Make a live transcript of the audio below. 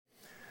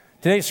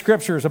Today's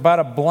scripture is about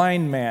a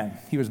blind man.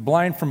 He was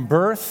blind from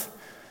birth.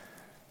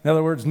 In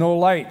other words, no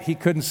light. He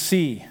couldn't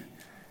see.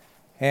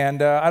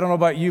 And I don't know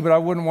about you, but I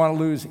wouldn't want to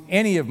lose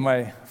any of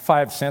my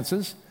five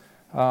senses.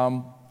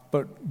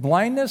 But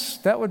blindness,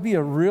 that would be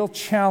a real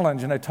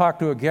challenge. And I talked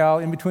to a gal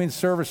in between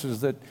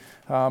services that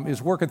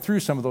is working through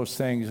some of those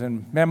things.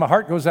 And man, my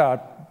heart goes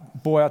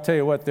out. Boy, I'll tell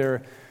you what,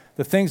 the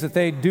things that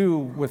they do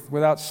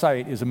without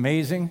sight is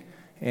amazing.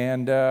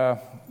 And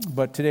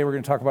but today we're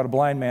going to talk about a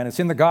blind man. It's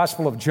in the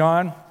Gospel of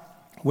John,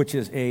 which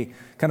is a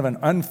kind of an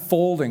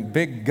unfolding,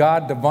 big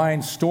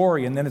God-divine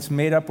story, and then it's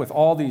made up with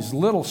all these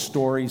little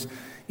stories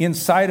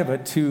inside of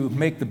it to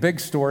make the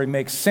big story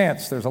make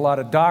sense. There's a lot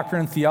of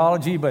doctrine,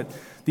 theology, but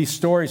these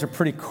stories are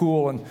pretty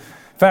cool. And in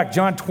fact,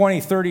 John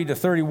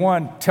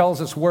 20:30-31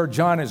 tells us where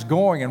John is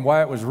going and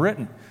why it was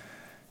written.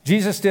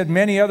 Jesus did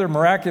many other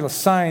miraculous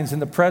signs in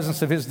the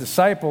presence of his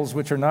disciples,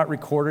 which are not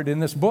recorded in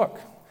this book.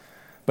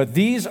 But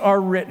these are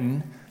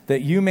written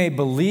that you may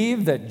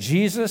believe that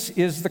Jesus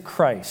is the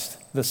Christ,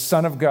 the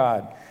Son of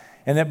God,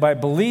 and that by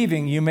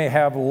believing you may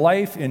have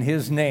life in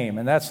his name.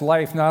 And that's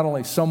life not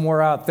only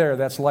somewhere out there,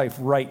 that's life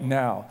right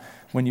now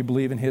when you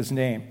believe in his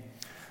name.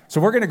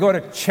 So we're going to go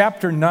to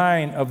chapter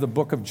 9 of the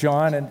book of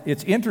John, and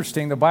it's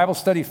interesting, the Bible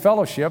Study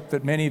Fellowship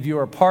that many of you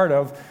are part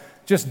of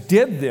just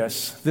did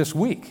this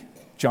week,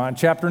 John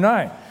chapter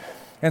 9.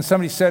 And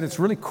somebody said, it's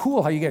really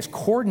cool how you guys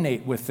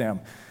coordinate with them.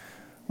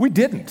 We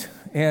didn't.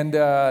 And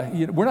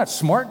we're not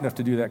smart enough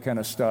to do that kind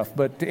of stuff.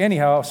 But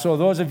anyhow, so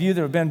those of you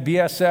that have been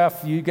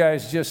BSF, you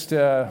guys just,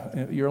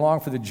 you're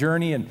along for the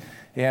journey.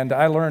 And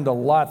I learned a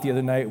lot the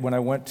other night when I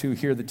went to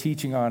hear the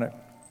teaching on it.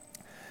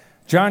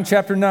 John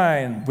chapter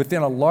 9,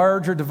 within a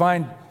larger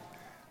divine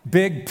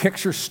big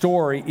picture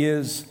story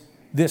is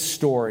this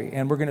story.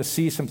 And we're going to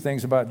see some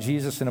things about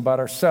Jesus and about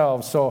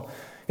ourselves. So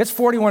it's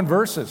 41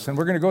 verses, and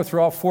we're going to go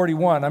through all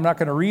 41. I'm not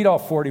going to read all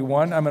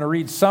 41. I'm going to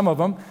read some of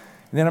them.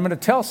 And then I'm going to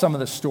tell some of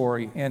the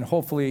story, and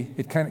hopefully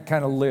it kind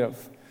of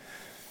live.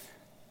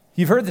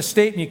 You've heard the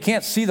statement, you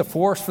can't see the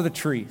forest for the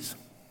trees.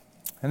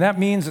 And that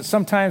means that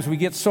sometimes we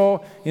get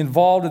so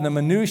involved in the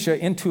minutia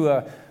into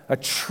a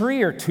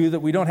tree or two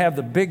that we don't have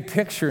the big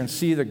picture and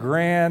see the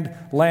grand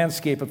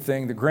landscape of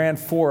things, the grand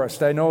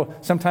forest. I know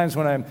sometimes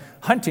when I'm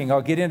hunting,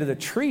 I'll get into the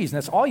trees, and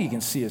that's all you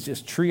can see is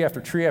just tree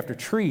after tree after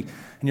tree.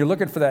 And you're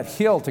looking for that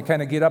hill to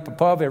kind of get up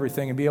above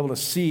everything and be able to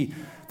see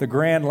the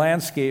grand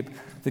landscape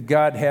that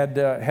God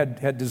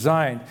had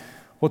designed.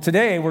 Well,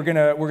 today we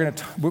don't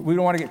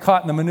want to get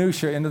caught in the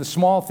minutia, into the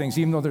small things,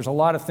 even though there's a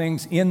lot of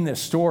things in this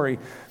story. I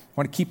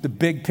want to keep the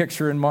big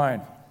picture in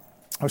mind.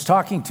 I was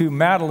talking to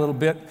Matt a little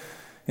bit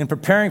in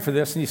preparing for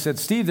this, and he said,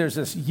 Steve, there's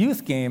this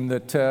youth game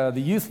that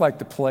the youth like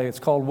to play. It's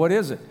called What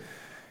Is It?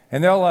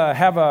 And they'll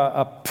have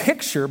a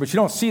picture, but you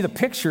don't see the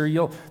picture.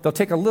 They'll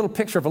take a little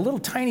picture of a little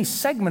tiny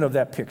segment of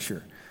that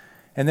picture.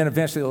 And then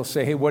eventually they'll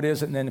say, hey, what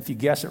is it? And then if you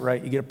guess it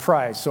right, you get a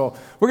prize. So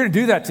we're going to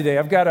do that today.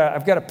 I've got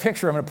a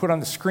picture I'm going to put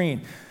on the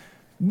screen.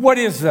 What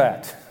is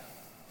that?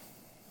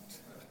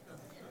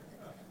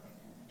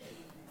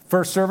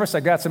 First service, I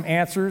got some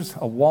answers.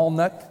 A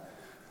walnut,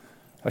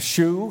 a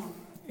shoe.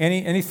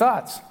 Any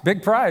thoughts?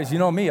 Big prize. You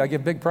know me, I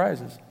give big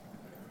prizes.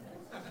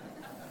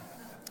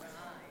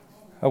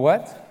 A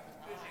what?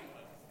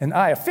 An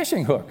eye, a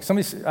fishing hook.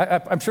 I'm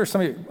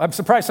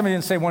surprised somebody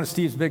didn't say one of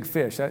Steve's big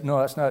fish. No,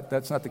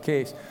 that's not the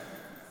case.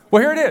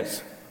 Well, here it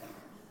is.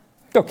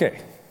 Okay.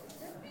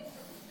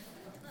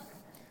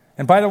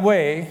 And by the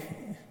way,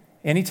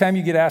 anytime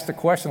you get asked a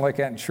question like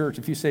that in church,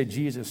 if you say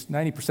Jesus,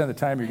 90% of the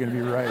time you're going to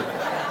be right.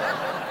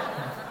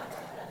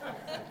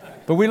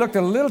 But we looked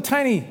at a little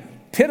tiny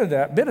bit of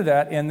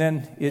that, and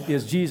then it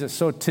is Jesus.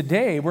 So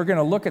today we're going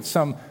to look at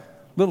some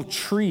little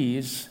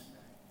trees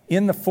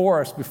in the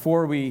forest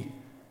before we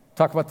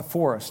talk about the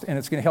forest, and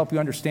it's going to help you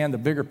understand the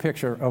bigger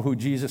picture of who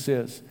Jesus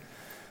is.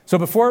 So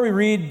before we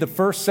read the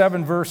first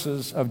 7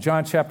 verses of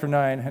John chapter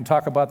 9 and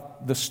talk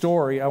about the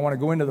story, I want to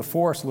go into the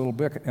forest a little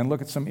bit and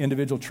look at some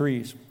individual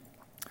trees.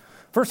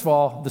 First of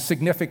all, the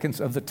significance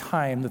of the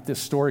time that this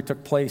story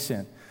took place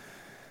in.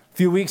 A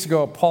few weeks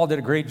ago, Pastor Paul did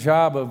a great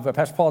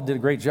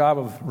job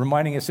of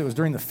reminding us it was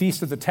during the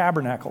Feast of the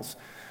Tabernacles,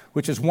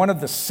 which is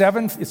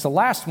it's the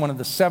last one of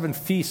the 7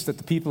 feasts that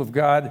the people of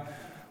God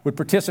would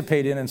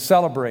participate in and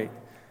celebrate.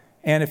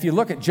 And if you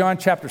look at John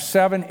chapter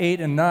 7,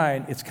 8, and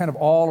 9, it's kind of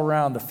all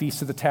around the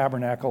Feast of the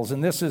Tabernacles.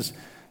 And this is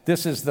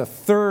the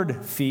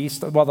third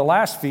feast, well, the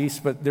last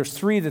feast, but there's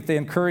 3 that they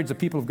encourage the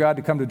people of God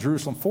to come to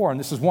Jerusalem for, and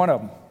this is one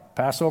of them,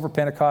 Passover,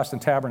 Pentecost,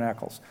 and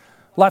Tabernacles.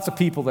 Lots of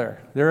people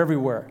there. They're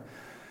everywhere.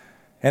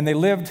 And they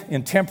lived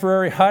in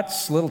temporary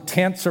huts, little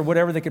tents or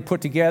whatever they could put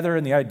together,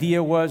 and the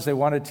idea was they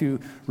wanted to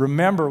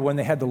remember when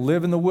they had to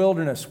live in the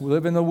wilderness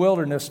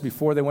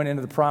before they went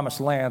into the promised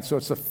land. So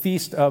it's a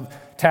feast of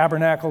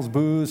tabernacles,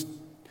 booths,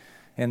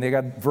 and they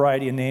got a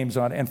variety of names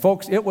on it. And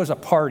folks, it was a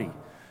party.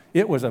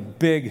 It was a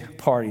big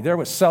party. There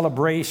was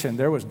celebration,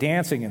 there was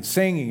dancing and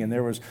singing, and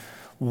there was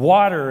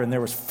water, and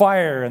there was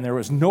fire, and there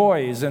was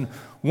noise. And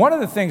one of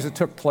the things that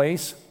took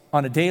place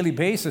on a daily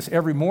basis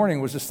every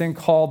morning was this thing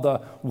called the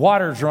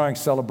water drawing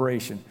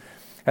celebration.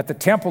 At the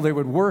temple, they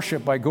would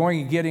worship by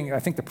going and getting, I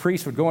think the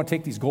priest would go and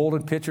take these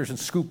golden pitchers and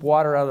scoop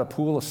water out of the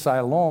pool of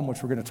Siloam,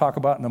 which we're going to talk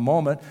about in a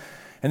moment.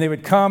 And they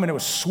would come, and it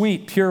was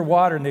sweet, pure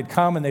water, and they'd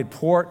come and they'd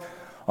pour it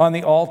on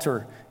the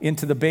altar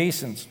into the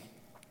basins.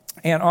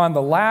 And on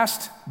the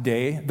last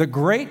day, the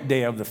great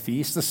day of the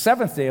feast, the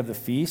seventh day of the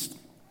feast,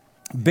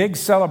 big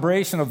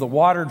celebration of the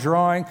water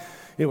drawing.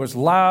 It was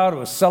loud, it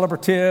was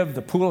celebrative,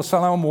 the pool of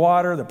Siloam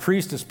water, the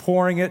priest is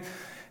pouring it.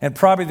 And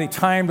probably they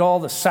timed all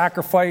the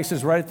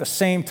sacrifices right at the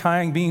same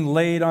time being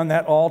laid on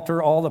that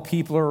altar. All the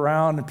people are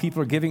around, and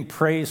people are giving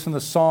praise from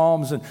the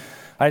Psalms. And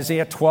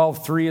Isaiah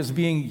 12:3 is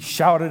being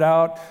shouted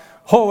out.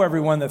 Ho,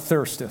 everyone that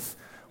thirsteth.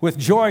 With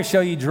joy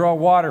shall ye draw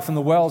water from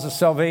the wells of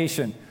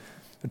salvation.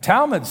 The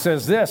Talmud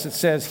says this. It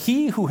says,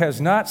 he who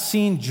has not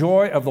seen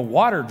joy of the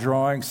water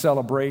drawing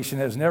celebration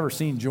has never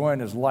seen joy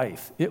in his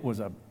life. It was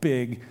a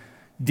big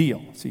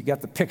deal. So you got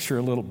the picture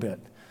a little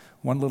bit.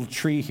 One little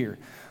tree here.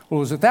 Well,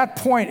 it was at that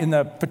point in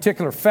the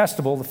particular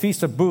festival, the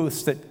Feast of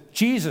Booths, that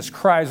Jesus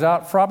cries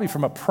out, probably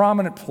from a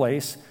prominent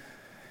place.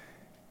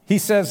 He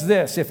says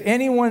this, if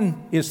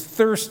anyone is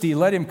thirsty,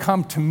 let him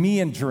come to me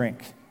and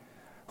drink.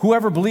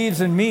 Whoever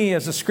believes in me,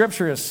 as the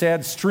scripture has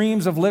said,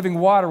 streams of living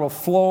water will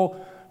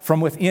flow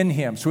from within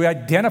him. So he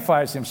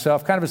identifies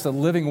himself kind of as the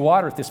living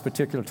water at this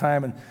particular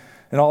time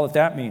and all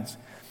that means.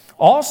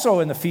 Also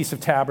in the Feast of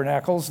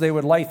Tabernacles, they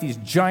would light these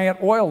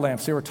giant oil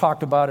lamps. They were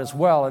talked about as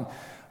well.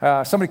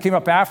 And somebody came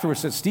up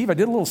afterwards and said, Steve, I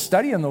did a little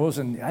study on those,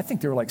 and I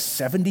think they were like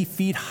 70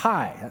 feet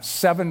high. That's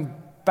 7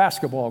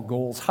 basketball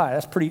goals high.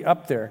 That's pretty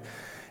up there.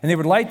 And they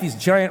would light these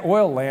giant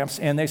oil lamps,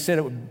 and they said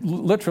it would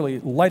literally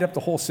light up the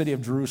whole city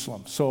of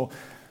Jerusalem. So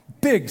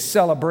big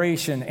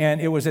celebration.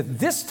 And it was at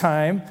this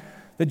time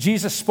that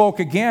Jesus spoke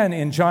again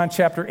in John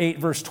chapter 8,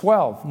 verse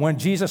 12. When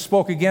Jesus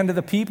spoke again to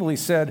the people, he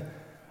said,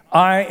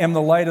 I am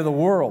the light of the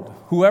world.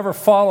 Whoever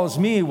follows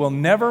me will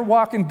never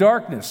walk in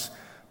darkness,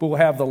 but will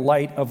have the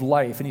light of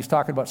life. And he's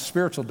talking about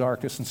spiritual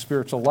darkness and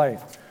spiritual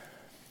life.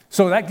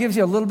 So that gives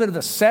you a little bit of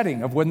the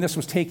setting of when this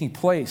was taking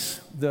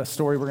place, the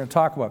story we're going to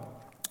talk about.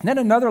 And then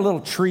another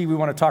little tree we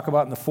want to talk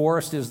about in the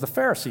forest is the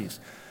Pharisees.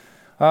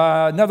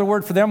 Another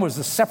word for them was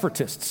the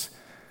separatists.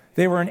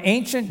 They were an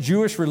ancient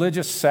Jewish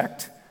religious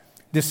sect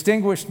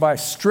distinguished by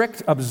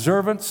strict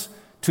observance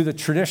to the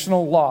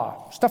traditional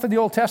law. Stuff in the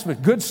Old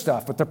Testament, good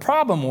stuff. But the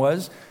problem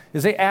is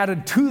they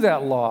added to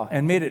that law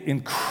and made it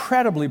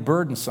incredibly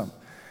burdensome.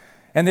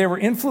 And they were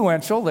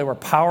influential, they were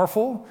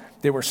powerful,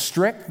 they were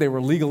strict, they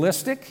were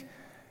legalistic,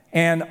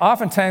 and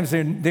oftentimes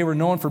they were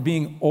known for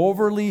being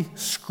overly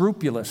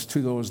scrupulous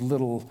to those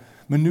little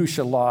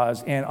minutia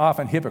laws and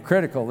often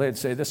hypocritical. They'd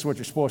say, this is what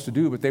you're supposed to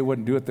do, but they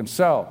wouldn't do it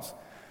themselves.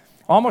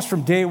 Almost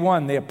from day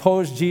one, they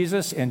opposed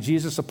Jesus, and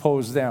Jesus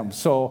opposed them.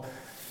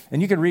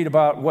 And you can read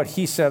about what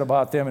he said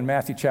about them in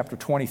Matthew chapter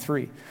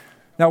 23.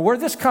 Now, where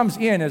this comes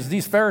in is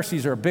these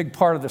Pharisees are a big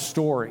part of the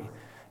story.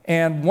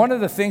 And one of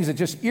the things that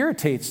just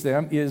irritates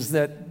them is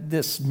that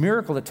this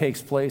miracle that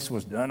takes place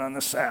was done on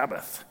the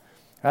Sabbath.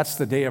 That's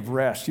the day of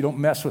rest. You don't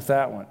mess with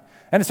that one.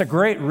 And it's a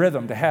great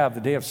rhythm to have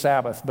the day of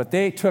Sabbath, but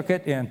they took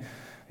it and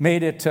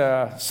made it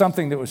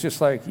something that was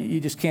just like,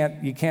 you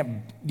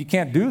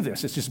can't do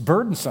this. It's just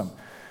burdensome.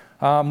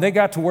 They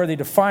got to where they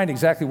defined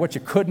exactly what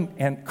you could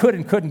and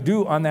couldn't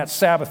do on that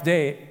Sabbath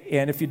day.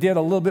 And if you did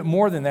a little bit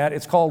more than that,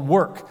 it's called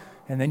work.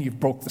 And then you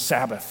broke the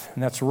Sabbath,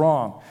 and that's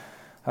wrong.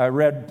 I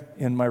read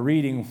in my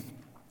reading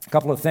a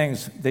couple of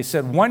things. They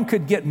said one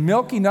could get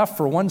milk enough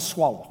for one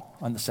swallow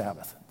on the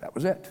Sabbath. That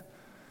was it.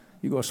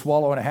 You go a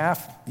swallow and a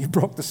half, you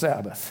broke the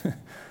Sabbath.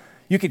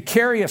 You could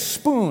carry a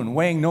spoon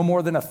weighing no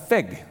more than a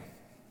fig.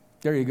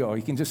 There you go.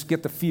 You can just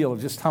get the feel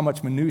of just how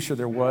much minutia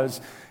there was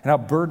and how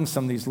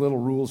burdensome these little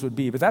rules would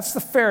be. But that's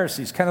the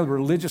Pharisees, kind of the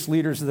religious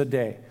leaders of the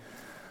day.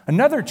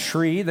 Another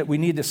tree that we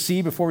need to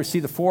see before we see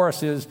the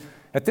forest is,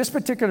 at this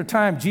particular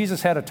time,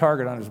 Jesus had a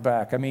target on his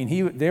back. I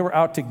mean, they were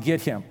out to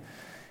get him.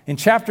 In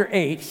chapter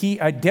 8,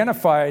 he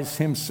identifies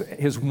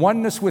his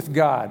oneness with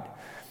God.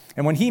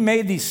 And when he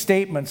made these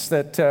statements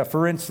that,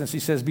 for instance, he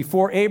says,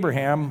 before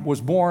Abraham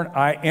was born,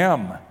 I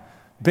am.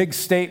 Big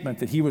statement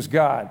that he was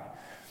God.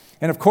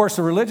 And of course,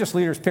 the religious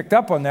leaders picked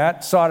up on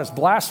that, saw it as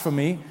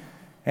blasphemy.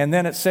 And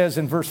then it says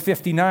in verse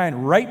 59,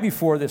 right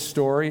before this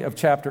story of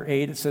chapter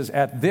 8, it says,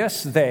 at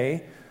this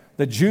they,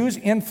 the Jews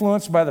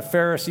influenced by the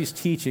Pharisees'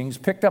 teachings,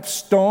 picked up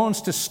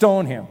stones to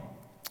stone him.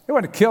 They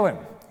wanted to kill him.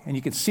 And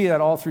you can see that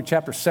all through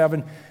chapter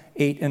 7,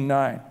 8, and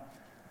 9.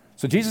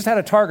 So Jesus had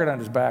a target on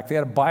his back. They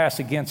had a bias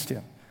against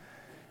him.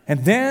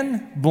 And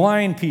then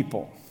blind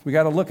people. We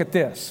got to look at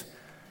this.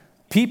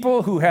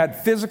 People who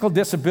had physical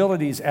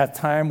disabilities at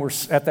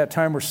that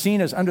time were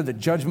seen as under the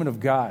judgment of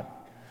God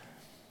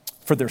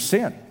for their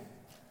sin.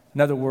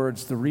 In other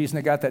words, the reason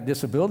they got that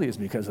disability is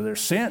because of their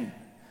sin.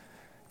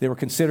 They were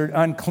considered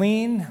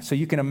unclean, so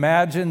you can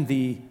imagine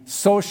the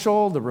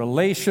social, the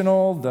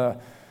relational, the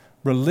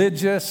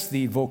religious,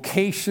 the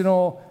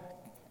vocational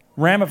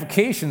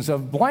ramifications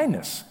of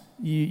blindness.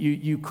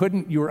 You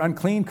were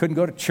unclean, couldn't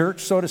go to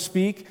church, so to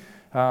speak.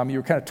 You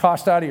were kind of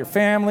tossed out of your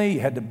family.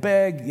 You had to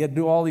beg. You had to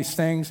do all these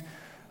things.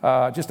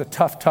 Just a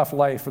tough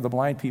life for the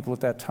blind people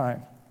at that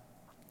time.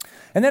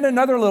 And then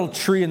another little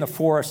tree in the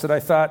forest that I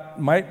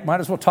thought might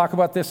as well talk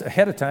about this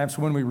ahead of time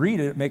so when we read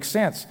it, it makes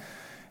sense.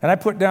 And I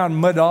put down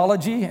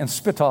mudology and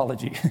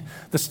spitology,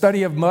 the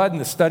study of mud and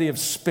the study of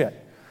spit.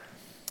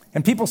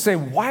 And people say,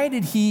 why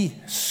did he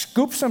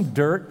scoop some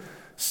dirt,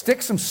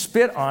 stick some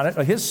spit on it,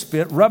 or his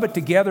spit, rub it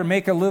together,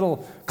 make a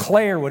little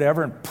clay or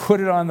whatever, and put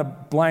it on the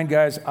blind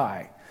guy's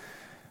eye?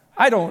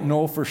 I don't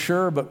know for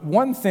sure, but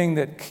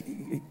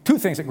two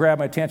things that grabbed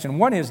my attention.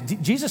 One is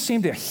Jesus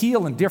seemed to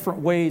heal in different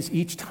ways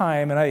each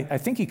time, and I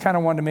think he kind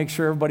of wanted to make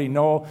sure everybody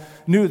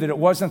knew that it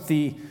wasn't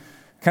the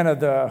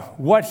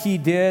what he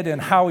did and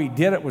how he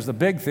did it was the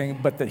big thing,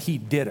 but that he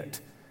did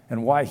it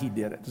and why he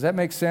did it. Does that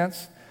make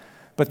sense?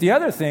 But the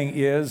other thing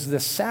is the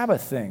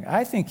Sabbath thing.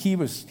 I think he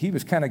was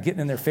kind of getting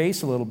in their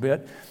face a little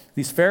bit,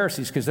 these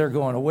Pharisees, because they're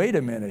going, oh, wait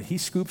a minute. He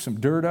scooped some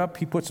dirt up.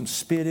 He put some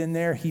spit in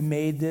there. He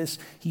made this.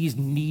 He's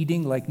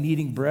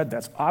kneading bread.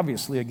 That's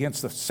obviously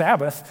against the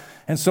Sabbath.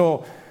 And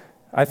so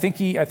I think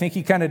he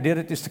kind of did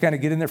it just to kind of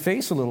get in their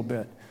face a little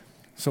bit.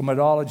 So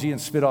methodology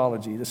and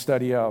spitology, the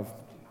study of.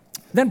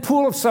 Then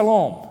Pool of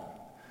Siloam.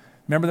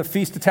 Remember the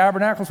Feast of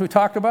Tabernacles we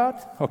talked about?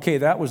 Okay,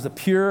 that was the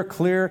pure,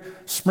 clear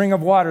spring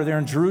of water there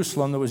in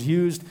Jerusalem that was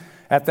used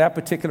at that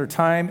particular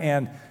time.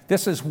 And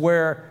this is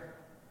where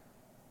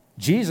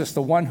Jesus,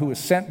 the one who was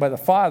sent by the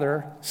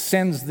Father,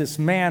 sends this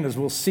man, as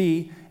we'll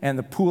see, and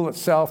the pool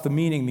itself, the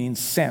meaning means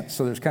sent.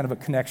 So there's kind of a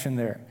connection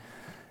there.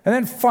 And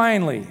then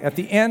finally, at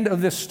the end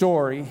of this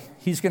story,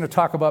 he's going to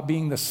talk about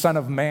being the Son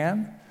of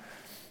Man.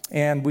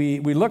 And we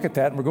look at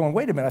that and we're going,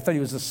 wait a minute, I thought he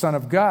was the Son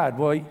of God.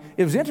 Well,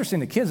 it was interesting.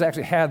 The kids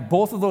actually had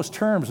both of those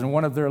terms in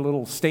one of their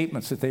little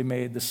statements that they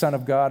made, the Son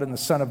of God and the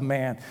Son of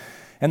Man.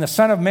 And the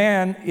Son of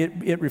Man,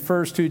 it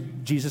refers to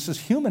Jesus'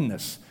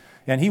 humanness.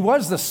 And he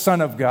was the Son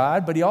of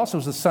God, but he also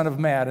was the Son of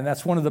Man. And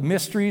that's one of the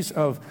mysteries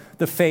of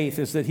the faith,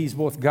 is that he's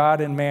both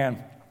God and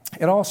man.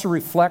 It also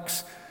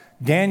reflects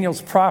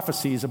Daniel's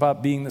prophecies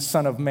about being the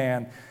Son of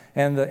Man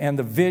and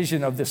the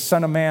vision of the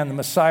Son of Man, the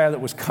Messiah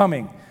that was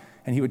coming.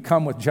 And he would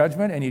come with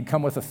judgment and he'd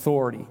come with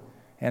authority.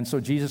 And so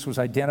Jesus was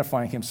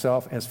identifying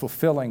himself as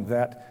fulfilling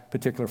that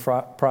particular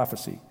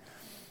prophecy.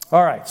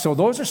 All right, so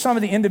those are some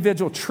of the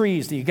individual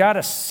trees that you got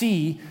to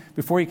see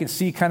before you can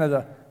see kind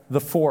of the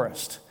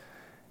forest.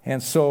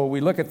 And so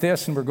we look at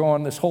this and we're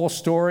going, this whole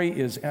story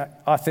is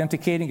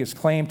authenticating his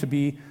claim to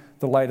be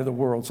the light of the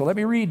world. So let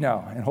me read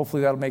now, and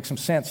hopefully that'll make some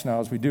sense now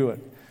as we do it.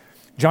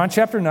 John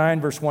chapter 9,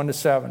 verse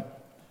 1-7.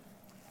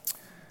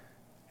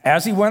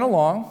 As he went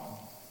along,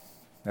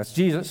 that's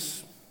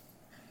Jesus.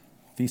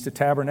 Feast of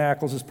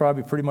Tabernacles is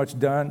probably pretty much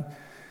done.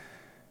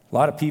 A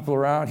lot of people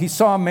around. He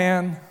saw a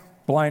man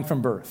blind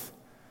from birth.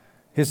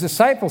 His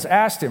disciples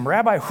asked him,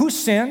 Rabbi, who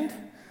sinned,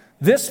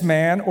 this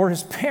man or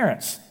his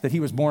parents, that he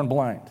was born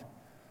blind?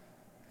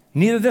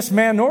 Neither this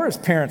man nor his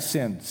parents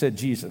sinned, said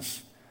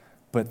Jesus.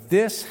 But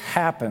this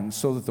happened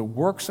so that the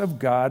works of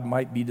God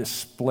might be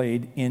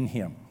displayed in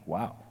him.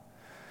 Wow.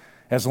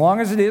 As long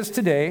as it is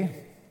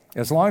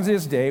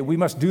day, we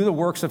must do the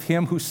works of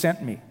him who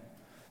sent me.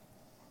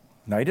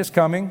 Night is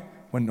coming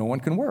when no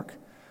one can work.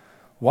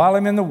 While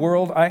I'm in the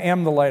world, I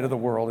am the light of the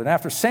world. And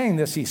after saying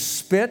this, he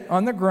spit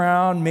on the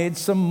ground, made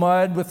some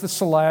mud with the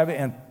saliva,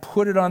 and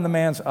put it on the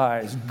man's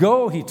eyes.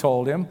 Go, he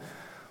told him,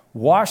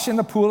 wash in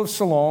the pool of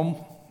Siloam.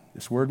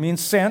 This word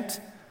means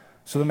sent.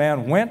 So the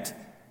man went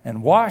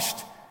and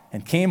washed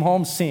and came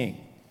home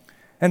seeing.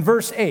 And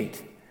verse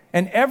 8,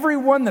 and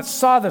everyone that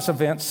saw this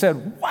event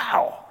said,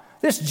 wow,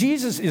 this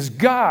Jesus is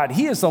God.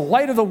 He is the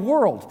light of the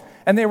world.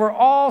 And they were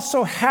all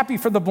so happy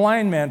for the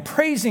blind man,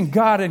 praising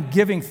God and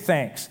giving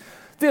thanks.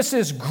 This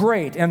is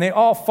great. And they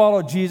all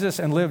followed Jesus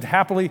and lived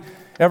happily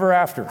ever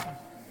after.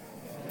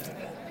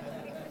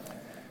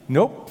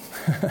 Nope.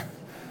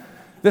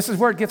 This is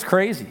where it gets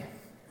crazy.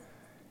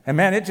 And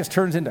man, it just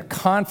turns into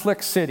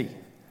conflict city.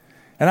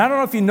 And I don't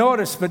know if you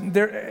noticed, but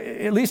there,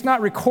 at least not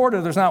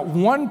recorded, there's not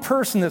one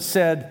person that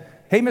said,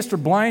 hey,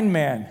 Mr. Blind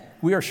Man,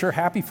 we are sure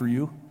happy for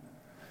you.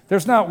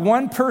 There's not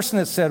one person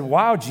that said,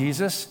 wow,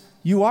 Jesus,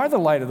 you are the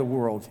light of the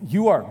world.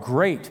 You are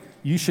great.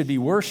 You should be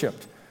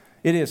worshiped.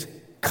 It is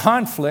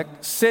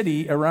conflict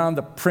city around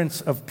the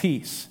Prince of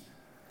Peace.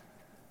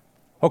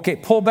 Okay,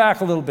 pull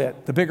back a little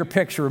bit, the bigger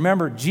picture.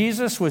 Remember,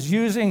 Jesus was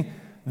using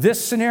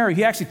this scenario.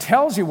 He actually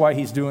tells you why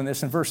he's doing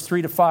this in verse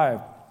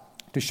 3-5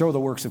 to show the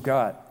works of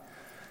God.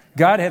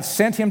 God had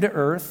sent him to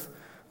earth,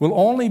 will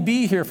only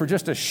be here for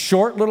just a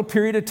short little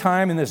period of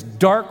time in this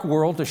dark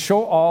world to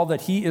show all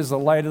that he is the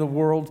light of the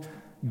world,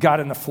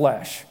 God in the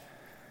flesh.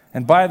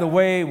 And by the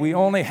way, we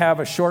only have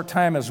a short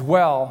time as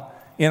well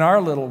in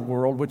our little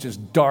world, which is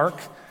dark,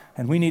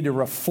 and we need to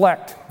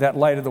reflect that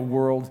light of the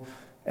world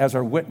as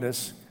our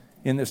witness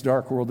in this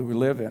dark world that we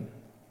live in.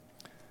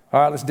 All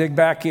right, let's dig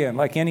back in.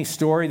 Like any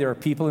story, there are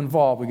people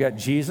involved. We've got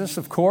Jesus,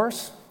 of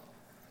course.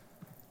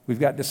 We've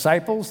got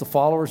disciples, the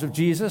followers of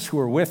Jesus who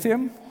are with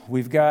him.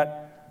 We've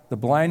got the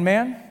blind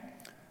man.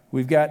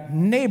 We've got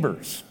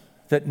neighbors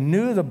that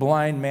knew the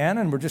blind man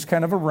and were just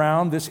kind of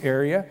around this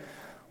area.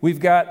 We've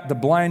got the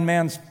blind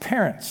man's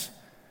parents.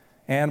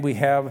 and we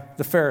have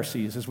the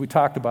Pharisees, as we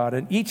talked about.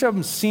 And each of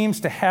them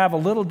seems to have a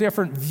little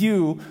different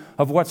view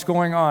of what's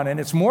going on. And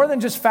it's more than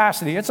just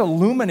fascinating, it's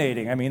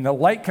illuminating. I mean, the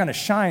light kind of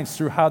shines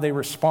through how they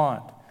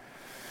respond.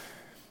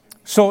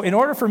 So in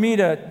order for me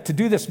to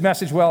do this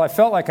message well, I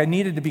felt like I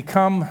needed to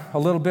become a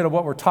little bit of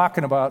what we're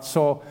talking about.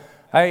 So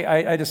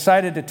I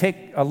decided to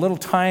take a little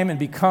time and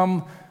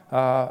become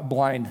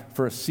blind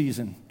for a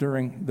season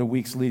during the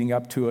weeks leading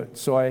up to it.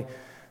 So I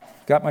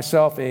got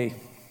myself a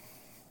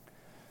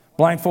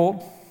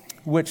blindfold,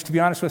 which, to be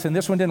honest with you, and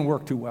this one didn't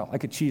work too well. I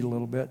could cheat a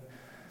little bit.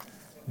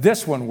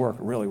 This one worked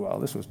really well.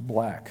 This was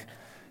black.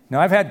 Now,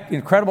 I've had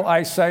incredible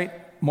eyesight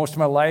most of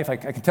my life. I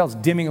can tell it's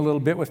dimming a little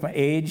bit with my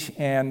age,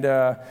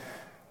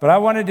 but I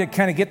wanted to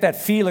kind of get that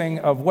feeling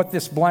of what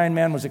this blind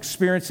man was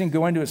experiencing,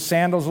 go into his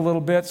sandals a little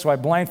bit, so I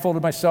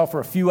blindfolded myself for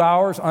a few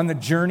hours on the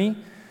journey.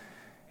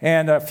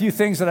 And a few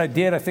things that I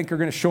did, I think are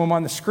going to show them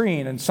on the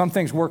screen, and some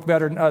things work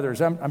better than others.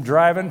 I'm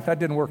driving. That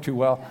didn't work too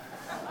well.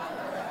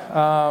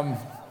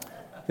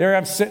 There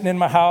I'm sitting in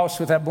my house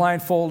with that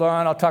blindfold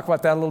on. I'll talk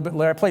about that a little bit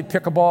later. I played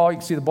pickleball. You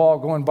can see the ball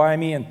going by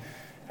me, and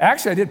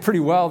actually I did pretty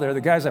well there.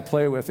 The guys I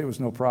play with, it was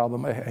no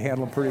problem. I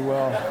handled them pretty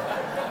well.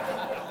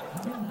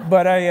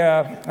 But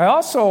I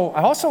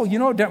also, you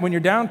know, when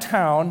you're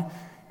downtown,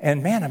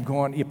 and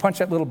man, you punch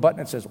that little button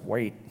that says,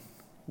 wait.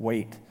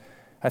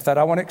 I thought,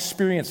 I want to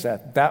experience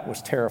that. That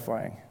was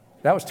terrifying.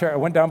 I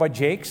went down by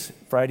Jake's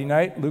Friday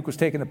night. Luke was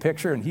taking a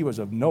picture, and he was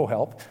of no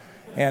help.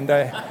 And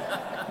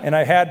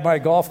I had my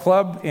golf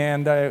club,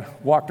 and I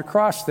walked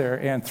across there,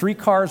 and 3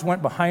 cars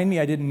went behind me.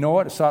 I didn't know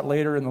it. I saw it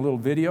later in the little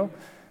video.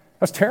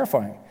 That was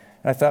terrifying.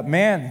 And I thought,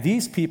 man,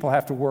 these people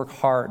have to work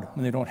hard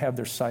when they don't have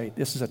their sight.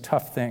 This is a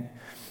tough thing.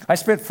 I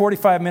spent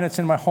 45 minutes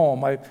in my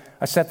home. I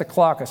set the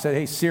clock. I said,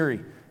 hey, Siri,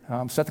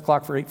 set the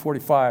clock for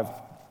 8:45. I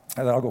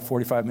thought, I'll go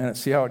 45 minutes,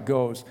 see how it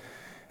goes.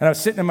 And I was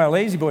sitting in my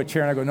lazy boy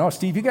chair, and I go, no,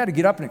 Steve, you got to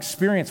get up and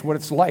experience what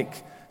it's like.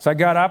 So I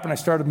got up, and I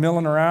started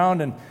milling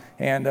around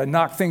and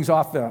knocked things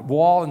off the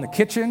wall in the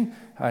kitchen.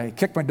 I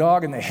kicked my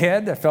dog in the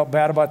head. I felt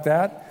bad about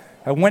that.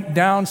 I went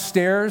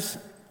downstairs,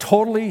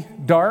 totally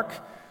dark.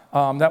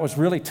 That was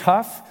really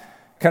tough.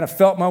 Kind of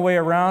felt my way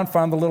around,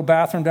 found the little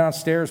bathroom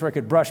downstairs where I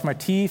could brush my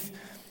teeth.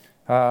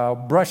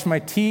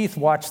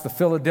 Watched the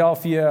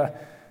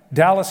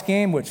Philadelphia-Dallas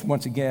game, which,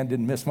 once again,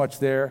 didn't miss much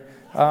there.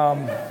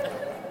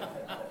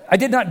 I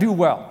did not do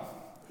well.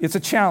 It's a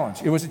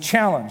challenge. It was a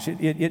challenge.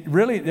 It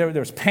really, there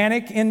was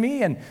panic in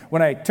me, and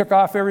when I took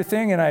off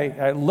everything and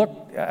I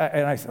looked,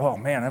 and I thought, oh,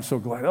 man, I'm so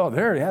glad. Oh,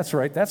 that's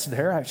right, that's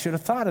there. I should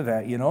have thought of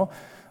that, you know.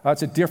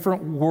 It's a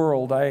different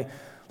world. I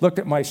looked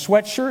at my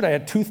sweatshirt. I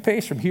had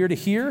toothpaste from here to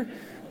here.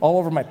 All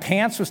over my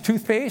pants was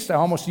toothpaste. I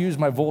almost used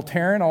my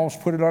Voltaren,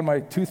 almost put it on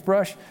my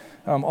toothbrush.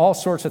 All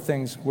sorts of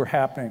things were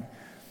happening.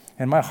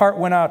 And my heart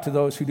went out to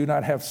those who do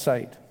not have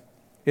sight.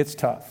 It's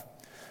tough.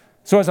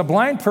 So as a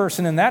blind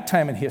person in that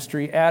time in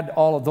history, add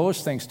all of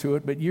those things to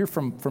it, but you're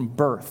from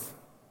birth.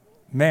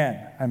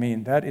 Man, I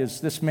mean, that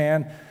is this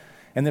man,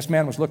 and this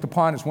man was looked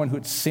upon as one who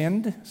had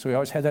sinned, so he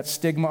always had that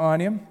stigma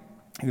on him.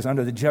 He was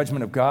under the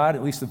judgment of God,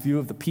 at least the view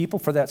of the people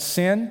for that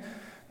sin,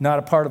 not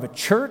a part of a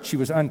church. He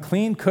was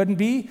unclean, couldn't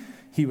be.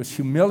 He was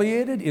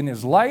humiliated in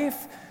his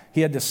life.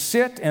 He had to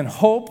sit and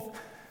hope,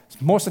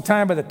 most of the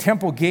time by the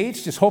temple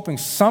gates, just hoping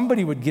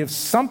somebody would give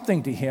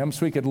something to him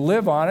so he could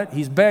live on it.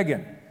 He's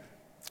begging.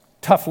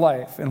 Tough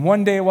life. And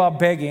one day while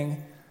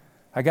begging,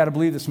 I got to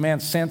believe this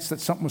man sensed that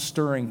something was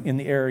stirring in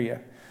the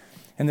area.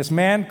 And this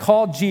man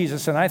called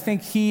Jesus, and I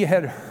think he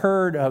had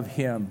heard of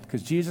him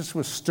because Jesus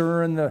was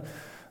stirring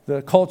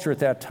the culture at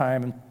that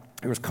time, and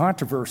there was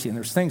controversy, and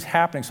there's things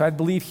happening. So I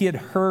believe he had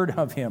heard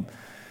of him.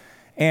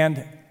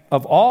 And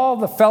of all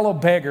the fellow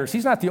beggars,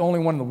 he's not the only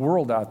one in the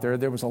world out there.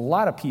 There was a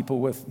lot of people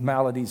with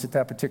maladies at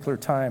that particular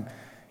time.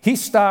 He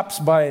stops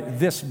by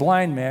this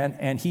blind man,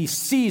 and he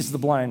sees the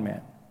blind man.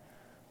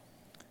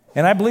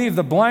 And I believe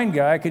the blind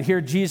guy could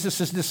hear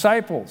Jesus'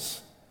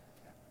 disciples.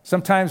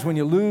 Sometimes when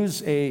you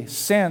lose a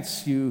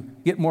sense, you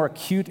get more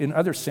acute in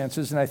other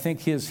senses, and I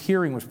think his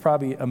hearing was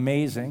probably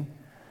amazing.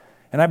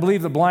 And I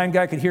believe the blind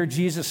guy could hear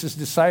Jesus'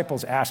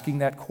 disciples asking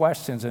that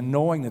questions and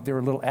knowing that they were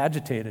a little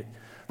agitated.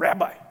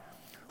 Rabbi,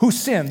 who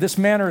sinned, this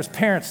man or his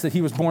parents, that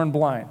he was born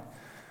blind?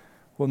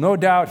 Well, no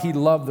doubt he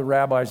loved the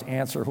rabbi's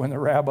answer when the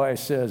rabbi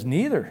says,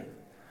 neither.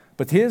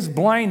 But his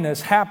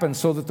blindness happened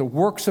so that the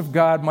works of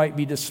God might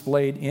be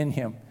displayed in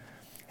him.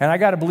 And I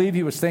got to believe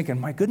he was thinking,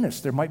 my goodness,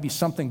 there might be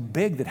something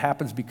big that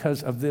happens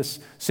because of this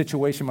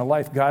situation in my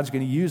life. God's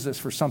going to use this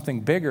for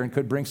something bigger and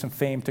could bring some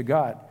fame to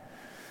God.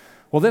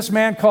 Well, this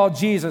man called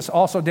Jesus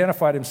also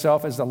identified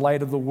himself as the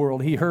light of the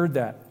world. He heard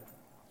that.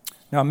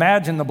 Now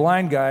imagine the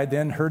blind guy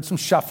then heard some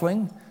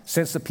shuffling.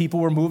 Since the people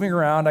were moving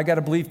around, I got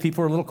to believe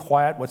people were a little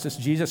quiet. What's this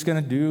Jesus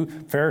going to do?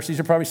 Pharisees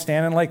are probably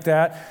standing like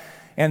that.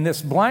 And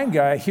this blind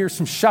guy hears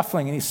some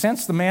shuffling, and he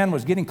sensed the man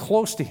was getting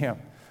close to him.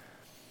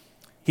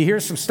 He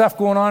hears some stuff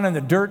going on in the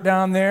dirt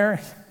down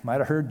there. Might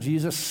have heard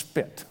Jesus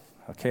spit,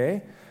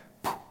 okay?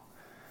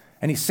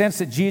 And he sensed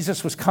that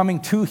Jesus was coming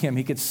to him.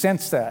 He could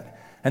sense that.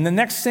 And the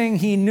next thing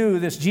he knew,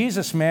 this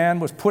Jesus man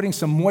was putting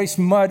some moist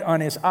mud on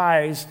his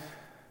eyes.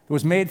 It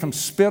was made from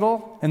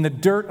spittle and the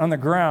dirt on the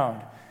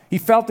ground. He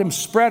felt them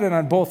spread it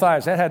on both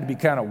eyes. That had to be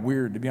kind of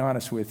weird, to be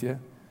honest with you.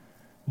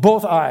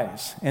 Both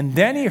eyes. And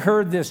then he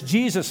heard this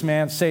Jesus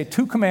man say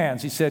 2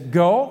 commands. He said,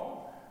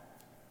 go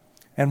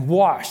and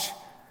wash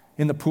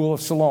in the pool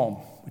of Siloam.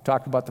 We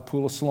talked about the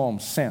pool of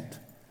Siloam, sent.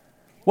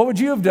 What would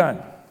you have done?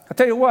 I'll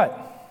tell you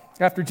what,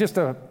 after just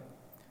an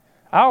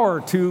hour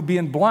or 2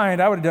 being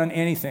blind, I would have done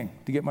anything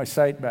to get my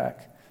sight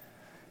back.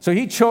 So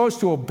he chose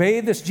to obey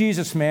this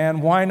Jesus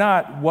man. Why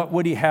not? What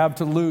would he have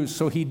to lose?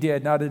 So he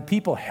did. Now, did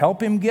people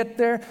help him get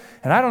there?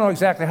 And I don't know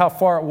exactly how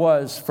far it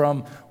was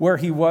from where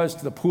he was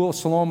to the pool of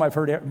Siloam. I've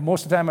heard,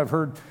 most of the time I've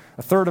heard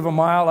 1/3 of a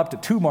mile up to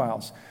 2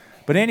 miles.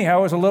 But anyhow,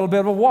 it was a little bit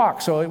of a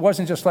walk. So it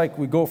wasn't just like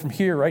we go from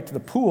here right to the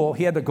pool.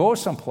 He had to go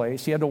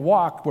someplace. He had to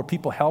walk. Were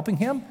people helping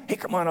him? Hey,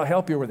 come on, I'll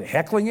help you. Were they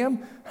heckling him?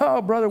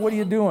 Oh, brother, what are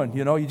you doing?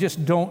 You know, you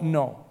just don't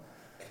know.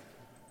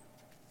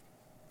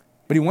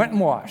 But he went and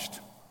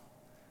washed.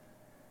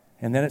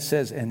 And then it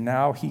says, and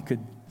now he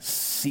could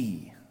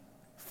see,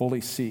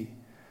 fully see.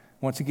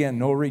 Once again,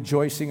 no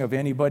rejoicing of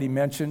anybody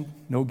mentioned,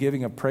 no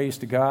giving of praise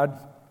to God.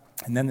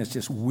 And then this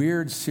just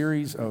weird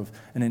series of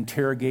an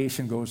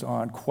interrogation goes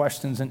on,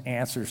 questions and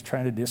answers,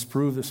 trying to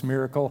disprove this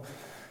miracle,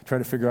 try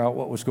to figure out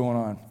what was going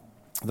on.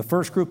 The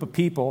first group of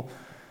people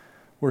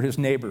were his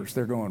neighbors.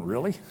 They're going,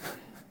 really?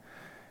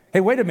 Hey,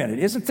 wait a minute,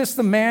 isn't this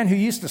the man who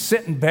used to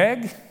sit and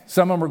beg?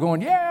 Some of them were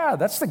going, yeah,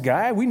 that's the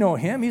guy. We know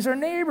him. He's our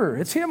neighbor.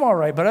 It's him, all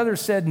right. But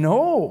others said,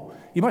 no,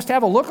 you must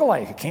have a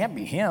lookalike. It can't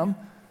be him.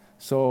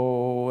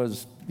 So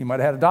you might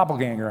have had a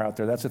doppelganger out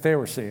there. That's what they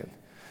were saying.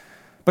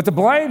 But the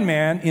blind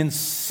man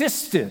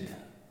insisted,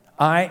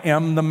 I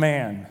am the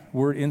man.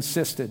 Word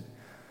insisted.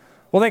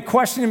 Well, they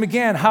questioned him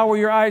again. How were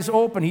your eyes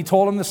open? He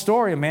told them the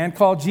story. A man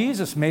called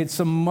Jesus made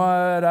some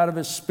mud out of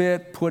his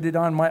spit, put it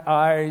on my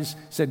eyes,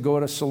 said, go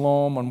to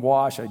Siloam and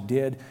wash. I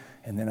did,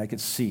 and then I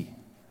could see.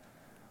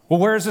 Well,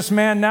 where is this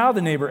man now?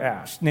 The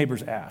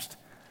neighbors asked.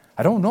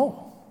 I don't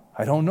know.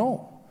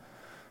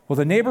 Well,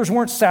 the neighbors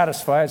weren't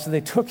satisfied, so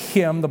they took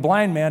him, the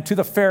blind man, to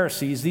the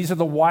Pharisees. These are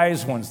the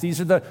wise ones.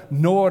 These are the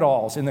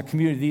know-it-alls in the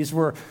community. These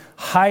were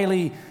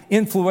highly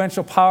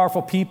influential,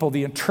 powerful people,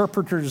 the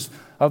interpreters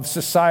of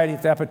society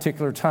at that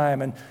particular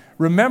time. And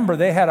remember,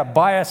 they had a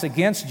bias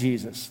against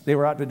Jesus. They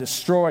were out to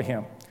destroy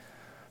him.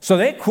 So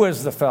they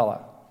quizzed the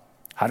fella.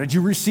 How did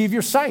you receive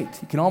your sight?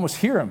 You can almost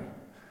hear him.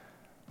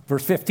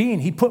 Verse 15,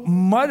 he put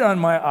mud on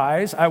my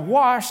eyes, I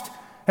washed,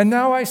 and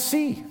now I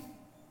see.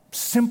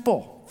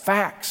 Simple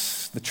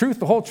facts. The truth,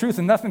 the whole truth,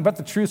 and nothing but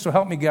the truth, so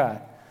help me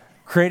God.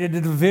 Created a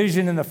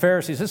division in the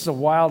Pharisees. This is a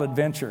wild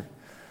adventure.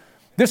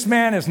 This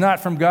man is not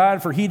from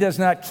God, for he does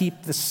not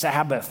keep the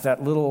Sabbath,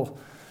 that little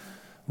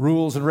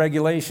rules and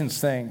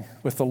regulations thing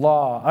with the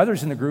law.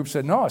 Others in the group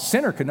said, no, a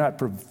sinner could not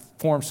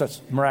perform such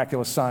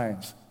miraculous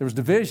signs. There was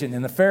division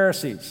in the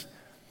Pharisees.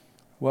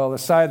 Well, the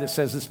side that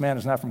says this man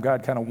is not from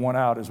God kind of won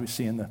out, as we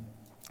see in the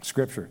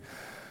scripture.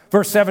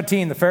 Verse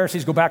 17, the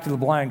Pharisees go back to the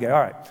blind guy.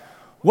 All right,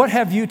 what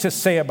have you to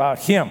say about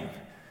him?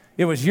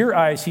 It was your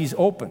eyes he's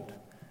opened.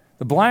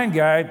 The blind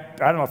guy, I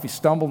don't know if he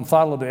stumbled and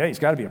thought a little bit, hey, he's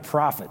got to be a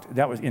prophet.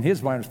 That was, in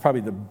his mind, was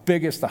probably the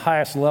biggest, the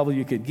highest level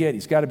you could get.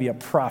 He's got to be a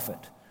prophet.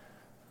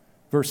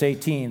 Verse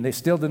 18, they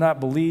still did not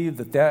believe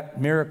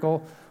that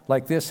miracle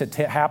like this had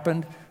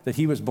happened, that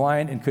he was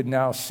blind and could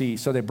now see.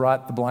 So they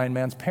brought the blind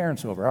man's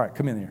parents over. All right,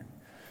 come in here.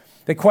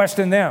 They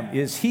questioned them,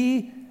 if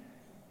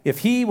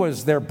he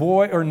was their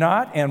boy or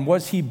not, and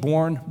was he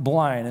born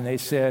blind? And they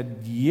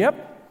said,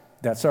 yep,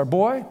 that's our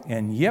boy,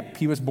 and yep,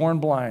 he was born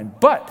blind.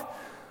 But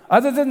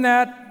other than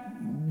that,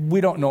 we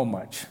don't know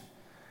much.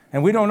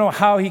 And we don't know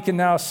how he can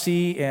now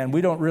see, and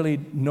we don't really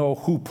know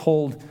who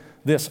pulled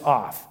this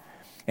off.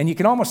 And you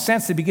can almost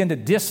sense they begin to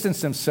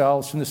distance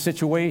themselves from the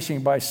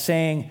situation by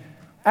saying,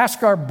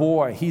 ask our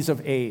boy, he's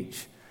of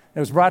age. It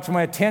was brought to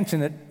my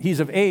attention that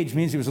he's of age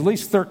means he was at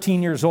least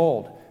 13 years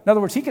old. In other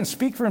words, he can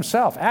speak for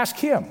himself. Ask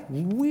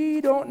him. We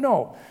don't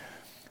know.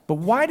 But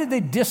why did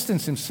they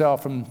distance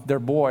themselves from their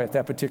boy at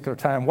that particular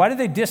time? Why did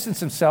they distance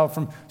themselves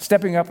from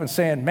stepping up and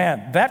saying,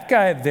 man, that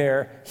guy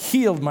there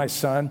healed my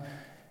son.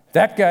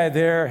 That guy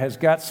there has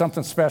got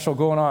something special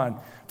going on.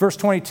 Verse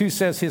 22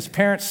 says, his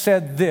parents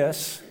said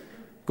this,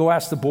 go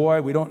ask the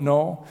boy, we don't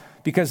know,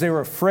 because they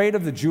were afraid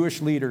of the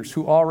Jewish leaders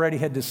who already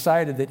had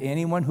decided that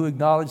anyone who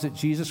acknowledged that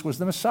Jesus was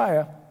the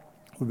Messiah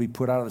would be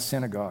put out of the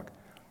synagogue.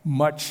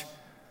 Much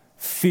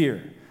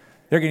fear.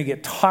 They're going to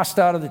get tossed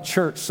out of the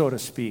church, so to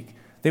speak.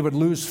 They would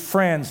lose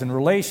friends and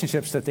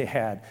relationships that they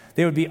had.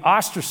 They would be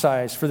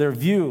ostracized for their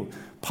view,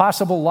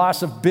 possible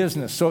loss of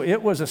business. So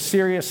it was a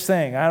serious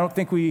thing. I don't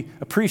think we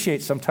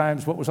appreciate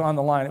sometimes what was on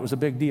the line. It was a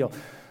big deal.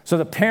 So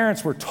the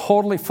parents were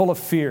totally full of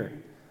fear.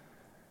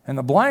 And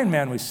the blind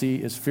man we see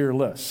is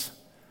fearless.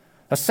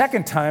 A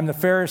second time, the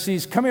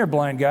Pharisees, come here,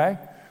 blind guy.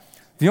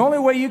 The only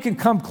way you can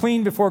come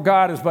clean before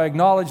God is by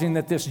acknowledging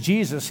that this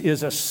Jesus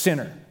is a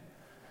sinner.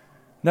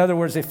 In other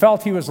words, they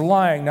felt he was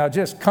lying. Now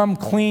just come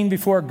clean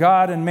before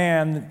God and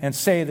man and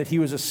say that he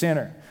was a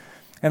sinner.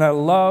 And I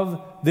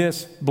love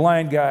this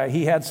blind guy.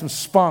 He had some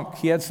spunk.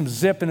 He had some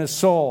zip in his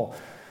soul.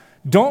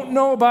 Don't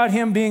know about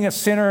him being a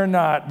sinner or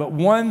not, but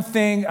one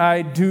thing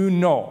I do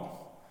know.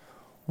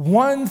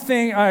 One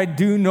thing I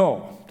do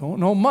know. Don't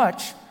know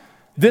much.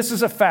 This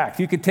is a fact.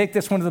 You could take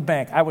this one to the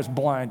bank. I was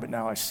blind, but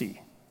now I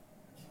see.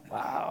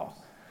 Wow.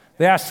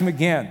 They asked him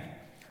again,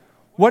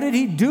 what did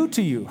he do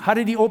to you? How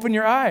did he open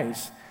your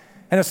eyes?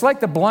 And it's like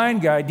the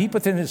blind guy, deep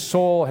within his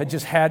soul, had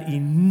just had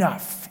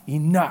enough.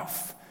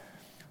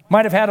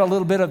 Might have had a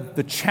little bit of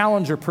the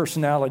challenger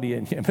personality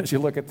in him as you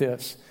look at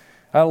this.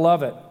 I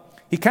love it.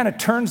 He kind of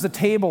turns the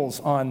tables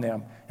on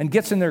them and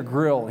gets in their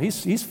grill.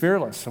 He's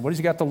fearless. So what has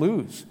he got to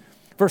lose?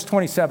 Verse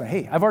 27,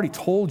 hey, I've already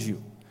told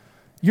you.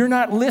 You're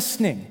not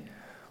listening.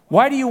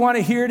 Why do you want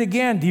to hear it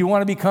again? Do you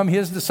want to become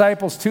his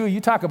disciples too? You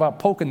talk about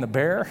poking the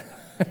bear.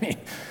 I mean,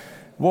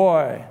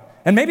 boy.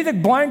 And maybe the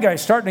blind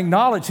guy's starting to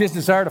acknowledge his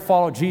desire to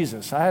follow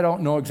Jesus. I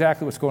don't know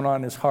exactly what's going on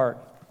in his heart.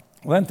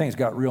 Well, then things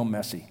got real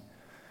messy.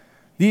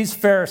 These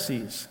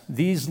Pharisees,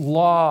 these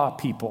law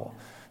people,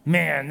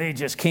 man, they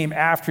just came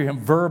after him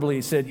verbally.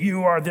 He said,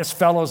 you are this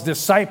fellow's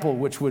disciple,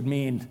 which would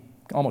mean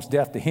almost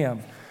death to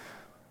him.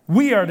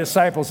 We are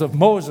disciples of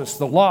Moses,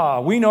 the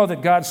law. We know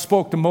that God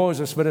spoke to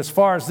Moses, but as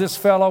far as this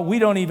fellow, we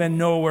don't even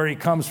know where he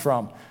comes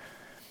from.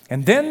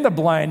 And then the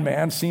blind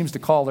man seems to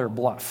call their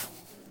bluff.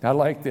 I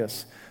like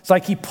this. It's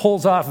like he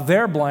pulls off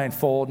their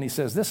blindfold and he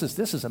says, this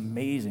is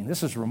amazing.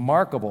 This is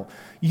remarkable.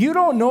 You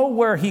don't know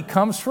where he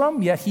comes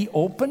from, yet he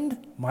opened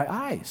my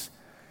eyes.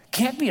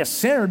 Can't be a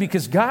sinner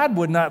because God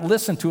would not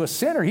listen to a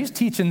sinner. He's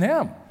teaching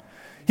them.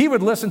 He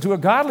would listen to a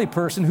godly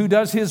person who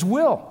does his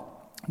will.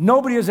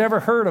 Nobody has ever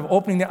heard of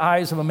opening the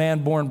eyes of a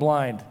man born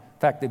blind. In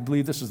fact, they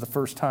believe this is the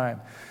first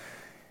time.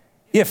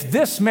 If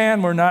this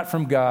man were not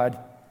from God,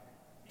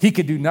 he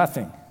could do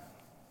nothing.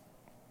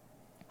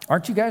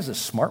 Aren't you guys the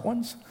smart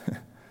ones?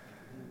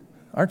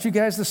 Aren't you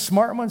guys the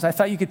smart ones? I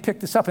thought you could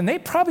pick this up. And they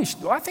probably,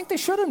 I think they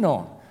should have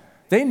known.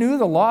 They knew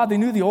the law. They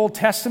knew the Old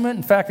Testament.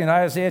 In fact, in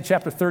Isaiah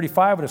chapter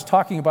 35, it is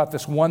talking about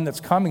this one that's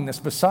coming,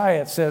 this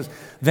Messiah. It says,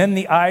 then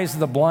the eyes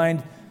of the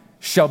blind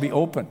shall be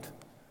opened.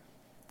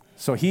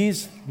 So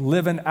he's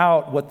living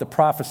out what the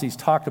prophecies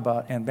talked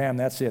about, and bam,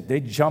 that's it. They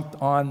jumped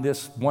on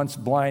this once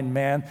blind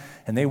man,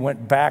 and they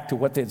went back to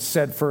what they had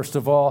said first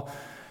of all.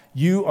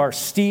 You are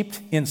steeped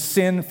in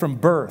sin from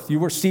birth. You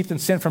were steeped in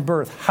sin from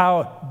birth.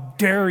 How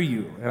dare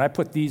you? And I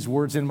put these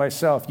words in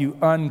myself. You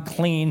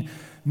unclean,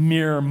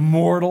 mere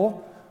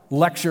mortal,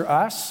 lecture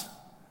us.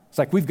 It's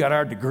like we've got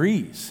our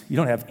degrees. You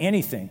don't have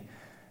anything.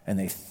 And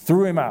they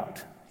threw him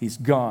out. He's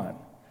gone.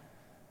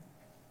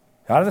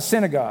 Out of the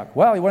synagogue.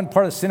 Well, he wasn't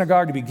part of the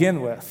synagogue to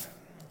begin with.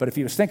 But if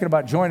he was thinking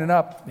about joining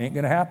up, it ain't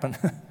going to happen.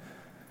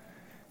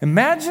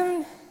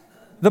 Imagine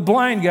the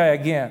blind guy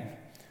again.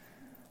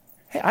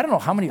 Hey, I don't know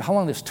how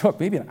long this took.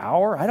 Maybe an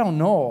hour? I don't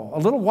know. A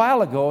little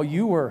while ago,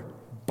 you were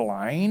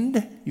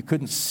blind. You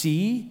couldn't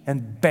see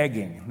and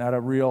begging. Not a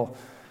real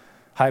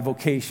high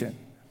vocation.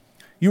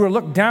 You were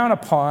looked down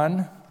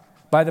upon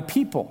by the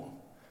people.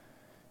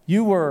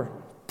 You were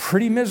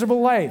experienced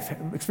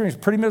a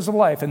pretty miserable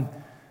life. And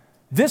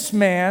this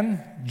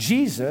man,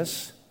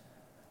 Jesus,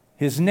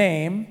 his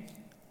name,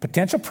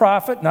 potential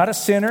prophet, not a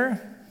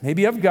sinner,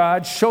 maybe of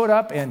God, showed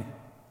up and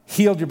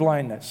healed your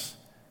blindness.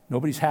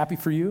 Nobody's happy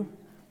for you.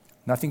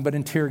 Nothing but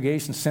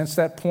interrogation since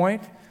that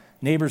point.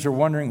 Neighbors are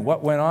wondering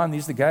what went on.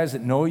 These are the guys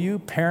that know you.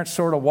 Parents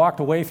sort of walked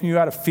away from you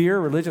out of fear.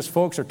 Religious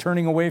folks are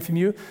turning away from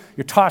you.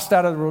 You're tossed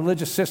out of the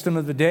religious system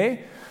of the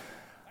day.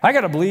 I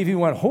got to believe he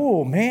went,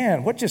 oh,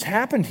 man, what just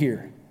happened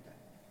here?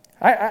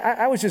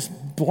 I was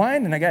just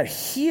blind and I got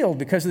healed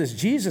because of this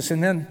Jesus,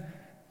 and then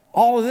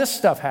all of this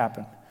stuff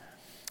happened.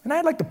 And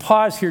I'd like to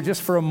pause here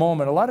just for a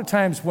moment. A lot of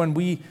times when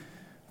we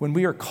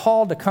are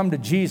called to come to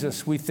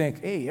Jesus, we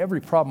think, hey, every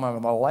problem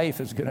in my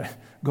life is going to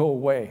go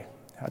away.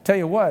 I'll tell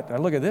you what, I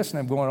look at this and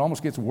I'm going, it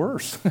almost gets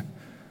worse.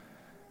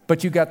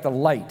 But you got the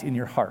light in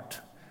your heart,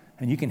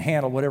 and you can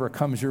handle whatever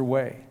comes your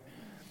way.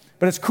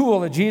 But it's cool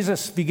that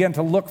Jesus began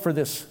to look for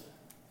this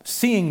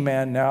seeing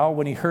man now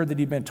when he heard that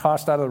he'd been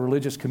tossed out of the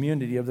religious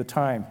community of the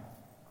time.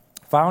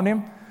 Found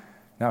him.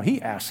 Now he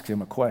asks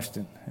him a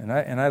question, and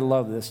I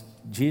love this.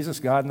 Jesus,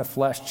 God in the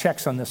flesh,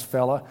 checks on this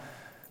fella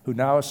who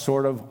now is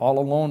sort of all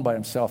alone by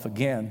himself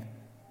again,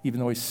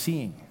 even though he's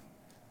seeing.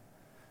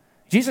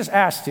 Jesus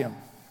asked him,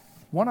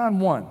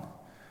 one-on-one,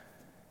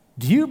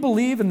 do you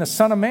believe in the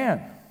Son of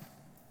Man?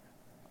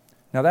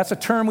 Now that's a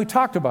term we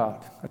talked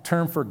about, a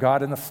term for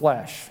God in the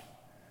flesh.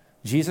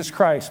 Jesus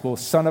Christ, both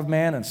Son of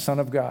Man and Son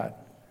of God.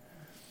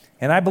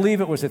 And I believe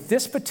it was at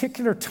this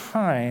particular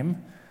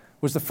time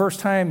was the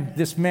first time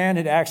this man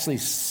had actually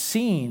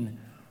seen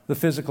the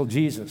physical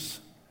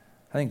Jesus.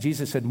 I think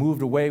Jesus had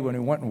moved away when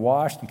he went and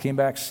washed and came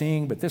back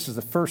seeing, but this is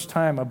the first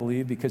time, I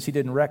believe, because he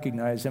didn't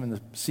recognize him and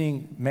the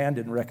seeing man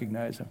didn't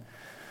recognize him.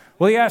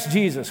 Well, he asked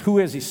Jesus, who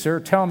is he, sir?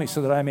 Tell me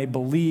so that I may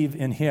believe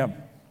in him.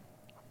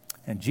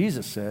 And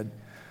Jesus said,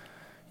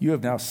 you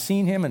have now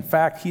seen him. In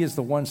fact, he is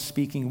the one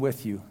speaking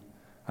with you.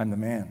 I'm the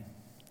man.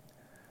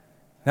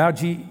 Now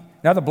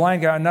the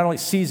blind guy not only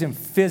sees him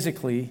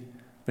physically,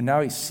 but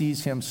now he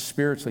sees him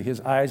spiritually. His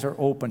eyes are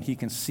open. He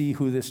can see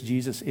who this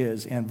Jesus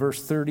is. And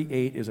verse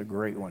 38 is a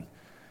great one.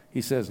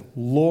 He says,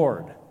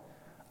 Lord,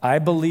 I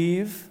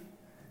believe,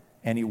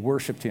 and he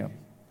worshiped him.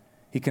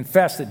 He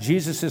confessed that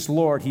Jesus is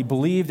Lord. He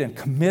believed and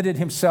committed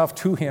himself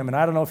to him. And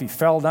I don't know if he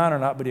fell down or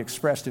not, but he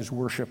expressed his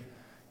worship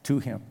to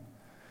him.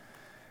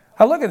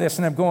 I look at this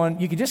and I'm going,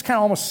 you could just kind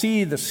of almost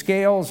see the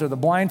scales or the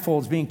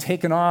blindfolds being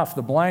taken off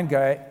the blind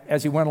guy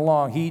as he went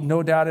along. He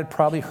no doubt had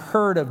probably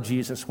heard of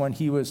Jesus when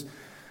he was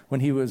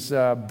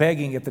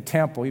begging at the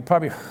temple. He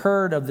probably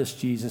heard of this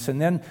Jesus. And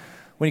then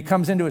when he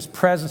comes into his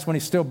presence, when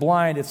he's still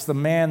blind, it's the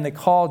man they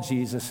call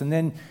Jesus. And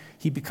then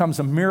he becomes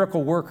a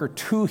miracle worker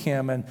to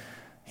him. And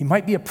he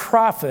might be a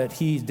prophet.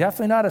 He's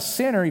definitely not a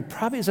sinner. He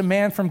probably is a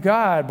man from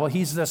God. Well,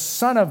 he's the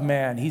Son of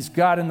Man. He's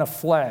God in the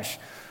flesh.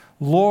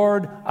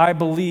 Lord, I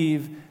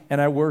believe and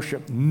I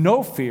worship.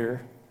 No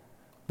fear,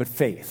 but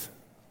faith.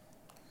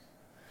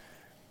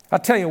 I'll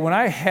tell you, when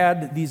I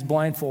had these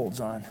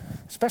blindfolds on,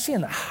 especially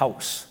in the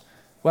house,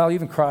 well,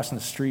 even crossing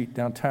the street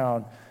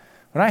downtown,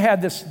 when I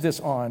had this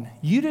on,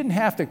 you didn't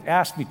have to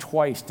ask me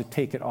twice to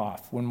take it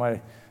off when my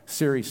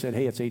Siri said,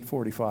 hey, it's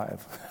 8:45.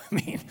 I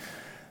mean,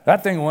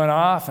 that thing went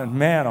off, and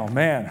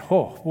man,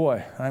 oh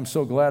boy, I'm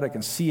so glad I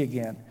can see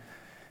again.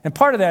 And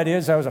part of that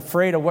is I was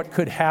afraid of what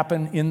could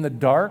happen in the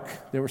dark.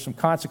 There were some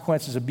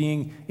consequences of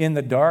being in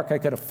the dark. I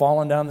could have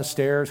fallen down the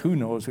stairs. Who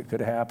knows what could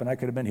have happened? I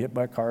could have been hit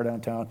by a car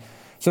downtown.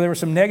 So there were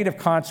some negative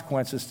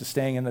consequences to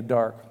staying in the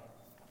dark.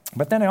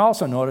 But then I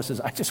also noticed is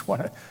I just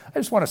want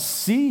to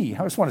see.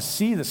 I just want to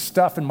see the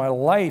stuff in my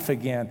life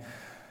again.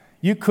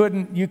 You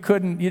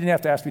didn't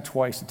have to ask me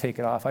twice to take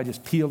it off. I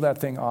just peeled that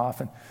thing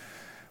off and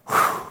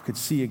could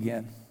see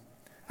again.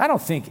 I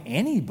don't think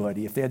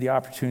anybody, if they had the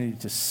opportunity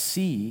to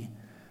see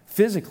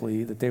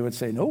physically, that they would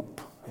say,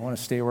 nope, I want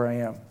to stay where I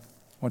am.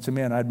 Once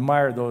again, I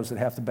admire those that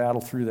have to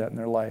battle through that in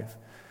their life.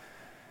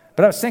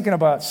 But I was thinking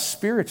about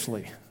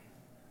spiritually.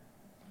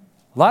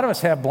 A lot of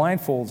us have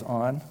blindfolds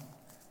on.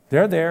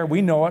 They're there.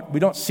 We know it. We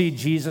don't see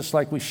Jesus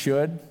like we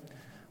should.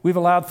 We've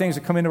allowed things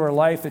to come into our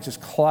life that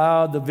just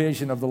cloud the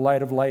vision of the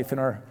light of life in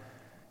our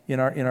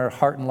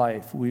heart and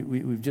life.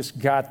 We've just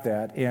got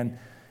that. And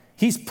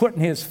he's putting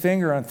his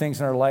finger on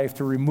things in our life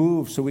to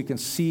remove so we can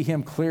see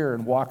him clear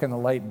and walk in the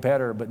light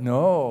better. But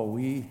no,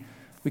 we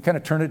kind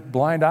of turn a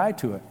blind eye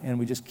to it, and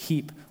we just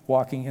keep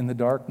walking in the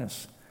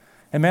darkness.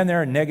 And man,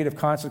 there are negative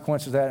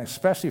consequences of that,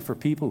 especially for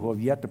people who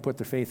have yet to put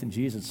their faith in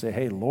Jesus and say,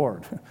 hey,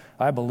 Lord,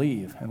 I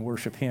believe, and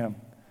worship him.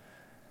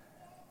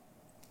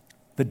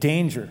 The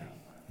danger,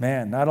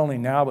 man, not only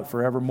now but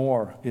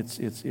forevermore, it's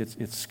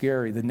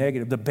scary. The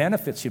negative, the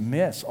benefits you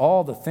miss,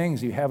 all the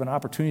things you have an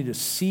opportunity to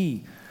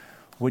see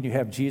when you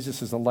have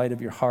Jesus as the light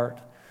of your heart.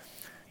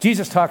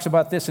 Jesus talks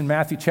about this in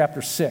Matthew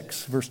chapter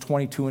 6, verse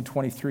 22 and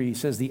 23. He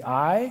says, the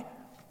eye,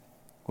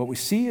 what we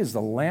see is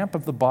the lamp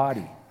of the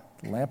body,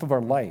 the lamp of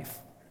our life.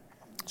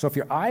 So if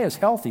your eye is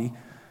healthy,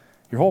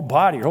 your whole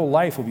body, your whole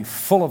life will be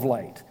full of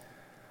light.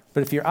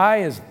 But if your eye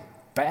is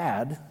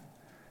bad,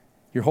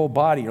 your whole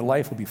body, your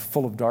life will be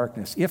full of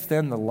darkness. If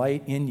then the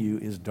light in you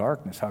is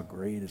darkness, how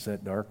great is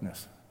that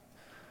darkness?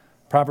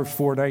 Proverbs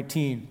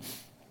 4:19,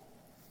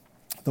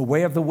 the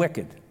way of the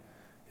wicked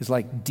is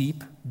like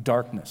deep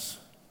darkness.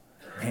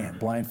 Man,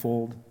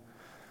 blindfold.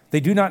 They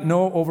do not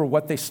know over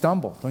what they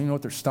stumble. Don't even know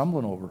what they're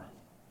stumbling over.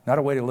 Not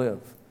a way to live.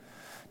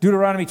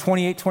 Deuteronomy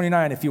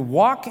 28:29, if you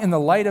walk in the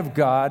light of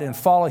God and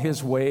follow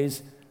his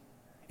ways,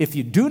 if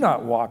you do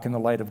not walk in the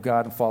light of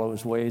God and follow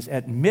his ways,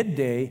 at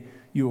midday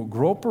you will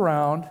grope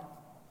around.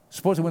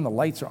 Supposedly when the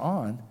lights are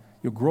on,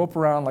 you'll grope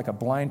around like a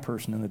blind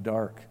person in the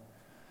dark.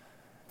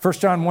 1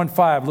 John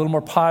 1:5, a little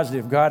more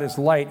positive. God is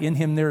light. In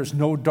him there is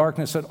no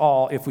darkness at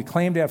all. If we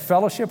claim to have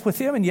fellowship with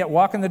him and yet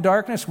walk in the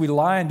darkness, we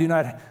lie and do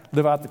not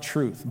live out the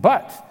truth.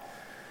 But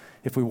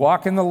if we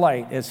walk in the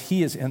light as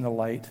he is in the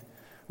light,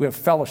 we have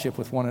fellowship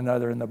with one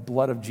another, and the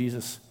blood of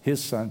Jesus,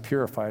 his son,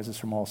 purifies us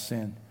from all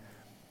sin.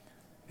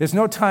 There's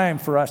no time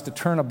for us to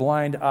turn a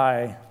blind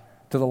eye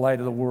to the light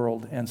of the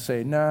world and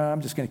say, no,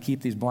 I'm just going to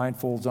keep these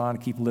blindfolds on,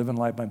 keep living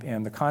life,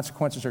 and the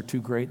consequences are too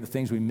great, the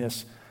things we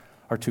miss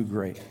are too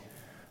great.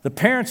 The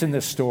parents in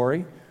this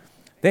story,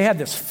 they had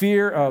this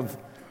fear of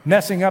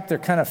messing up their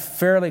kind of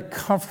fairly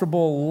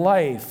comfortable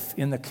life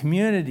in the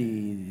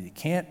community. They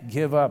can't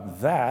give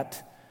up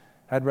that.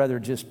 I'd rather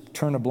just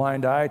turn a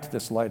blind eye to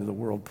this light of the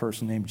world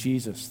person named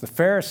Jesus. The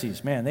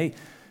Pharisees, man, they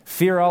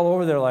fear all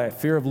over their life,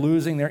 fear of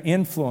losing their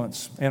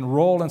influence and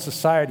role in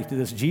society to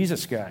this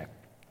Jesus guy.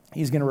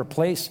 He's going to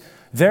replace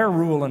their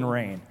rule and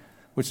reign,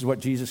 which is what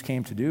Jesus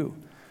came to do.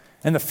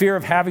 And the fear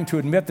of having to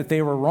admit that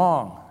they were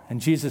wrong,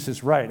 and Jesus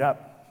is right.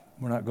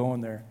 We're not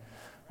going there.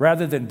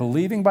 Rather than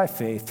believing by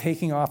faith,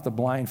 taking off the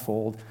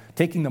blindfold,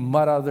 taking the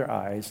mud out of their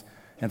eyes,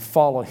 and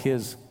follow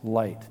his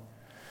light.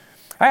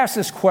 I ask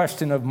this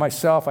question of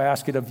myself, I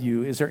ask it of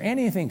you. Is there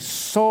anything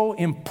so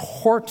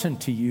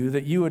important to you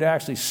that you would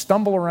actually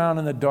stumble around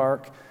in the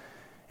dark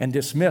and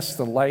dismiss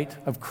the light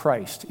of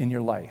Christ in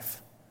your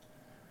life?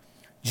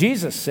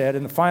 Jesus said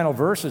in the final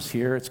verses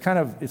here, it's kind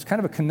of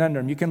a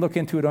conundrum. You can look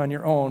into it on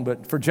your own,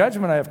 but for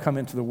judgment I have come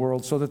into the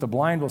world so that the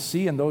blind will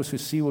see and those who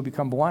see will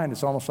become blind.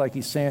 It's almost like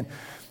he's saying,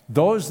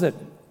 those that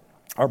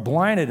are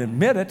blind and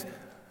admit it,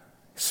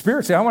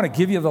 Spirit say, I want to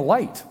give you the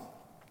light.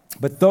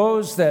 But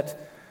those that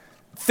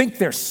think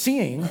they're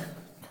seeing,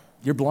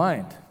 you're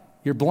blind.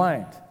 You're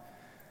blind.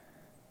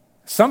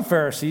 Some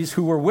Pharisees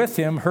who were with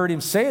him heard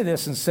him say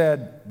this and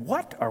said,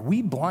 what, are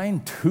we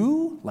blind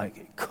too? Like,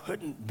 it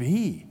couldn't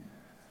be.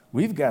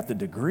 We've got the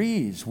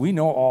degrees. We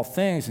know all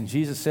things. And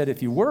Jesus said,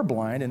 if you were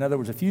blind, in other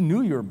words, if you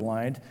knew you were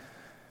blind,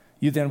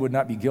 you then would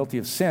not be guilty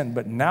of sin.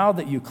 But now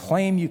that you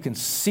claim you can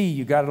see,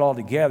 you got it all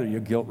together, your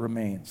guilt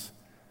remains.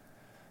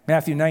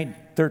 Matthew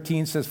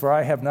 9:13 says, for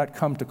I have not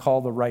come to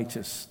call the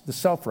righteous, the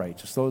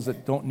self-righteous, those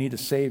that don't need a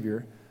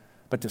Savior,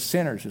 but to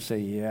sinners who say,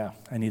 yeah,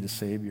 I need a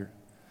Savior.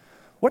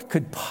 What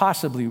could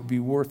possibly be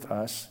worth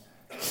us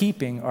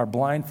keeping our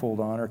blindfold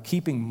on or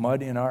keeping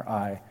mud in our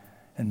eye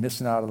and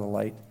missing out on the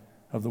light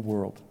of the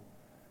world?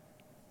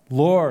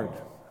 Lord,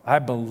 I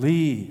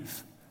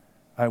believe,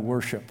 I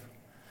worship.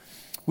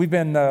 We've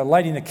been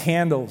lighting the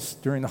candles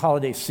during the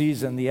holiday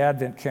season, the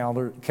Advent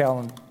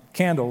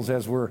candles,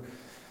 as we're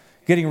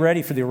getting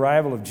ready for the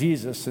arrival of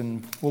Jesus.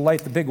 And we'll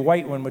light the big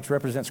white one, which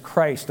represents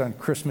Christ, on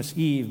Christmas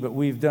Eve. But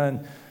we've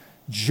done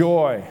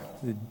joy,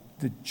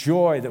 the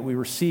joy that we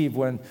receive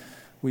when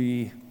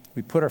we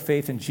put our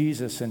faith in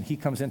Jesus and he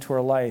comes into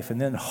our life. And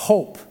then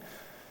hope.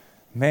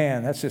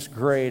 Man, that's just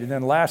great. And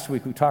then last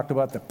week we talked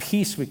about the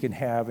peace we can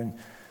have. And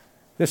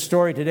this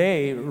story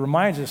today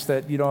reminds us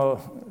that,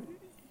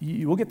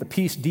 you will get the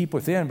peace deep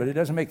within, but it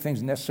doesn't make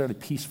things necessarily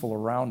peaceful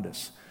around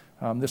us.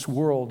 This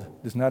world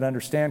does not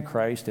understand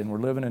Christ, and we're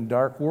living in a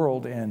dark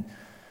world, and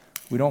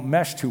we don't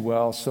mesh too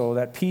well. So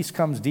that peace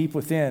comes deep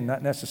within,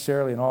 not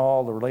necessarily in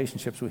all the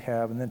relationships we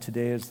have. And then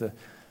today is the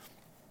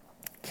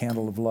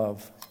candle of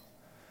love.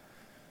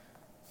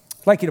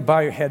 I'd like you to bow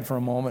your head for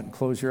a moment and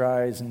close your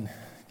eyes and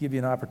give you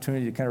an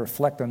opportunity to kind of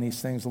reflect on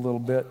these things a little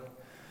bit.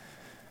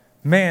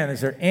 Man, is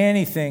there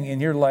anything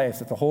in your life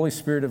that the Holy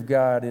Spirit of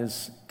God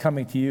is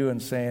coming to you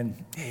and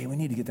saying, hey, we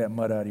need to get that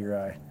mud out of your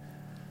eye?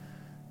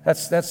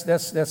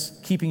 That's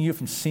keeping you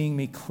from seeing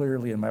me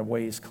clearly and my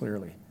ways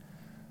clearly.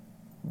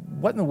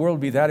 What in the world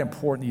would be that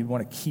important that you'd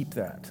want to keep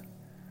that?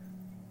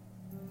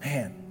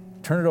 Man,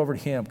 turn it over to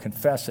him.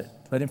 Confess it.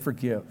 Let him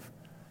forgive.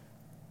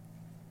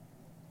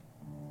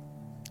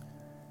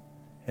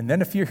 And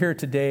then if you're here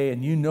today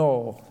and you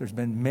know there's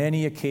been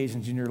many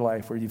occasions in your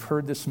life where you've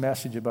heard this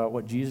message about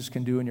what Jesus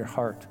can do in your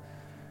heart,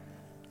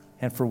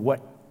 and for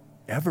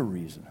whatever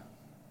reason,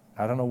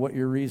 I don't know what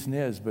your reason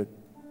is, but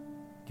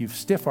you've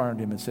stiff-armed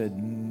him and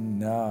said,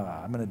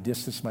 nah, I'm going to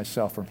distance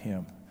myself from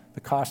him.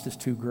 The cost is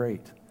too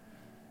great.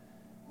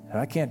 And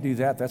I can't do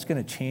that. That's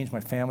going to change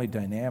my family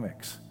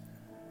dynamics.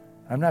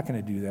 I'm not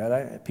going to do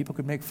that. People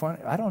could make fun.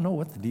 I don't know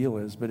what the deal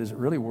is, but is it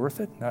really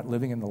worth it, not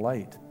living in the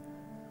light?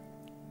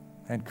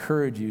 I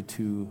encourage you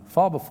to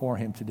fall before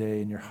him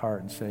today in your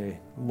heart and say,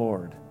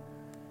 Lord,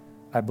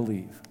 I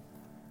believe,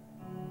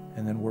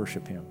 and then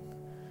worship him.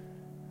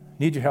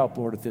 Need your help,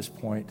 Lord, at this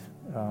point.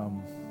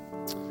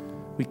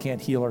 We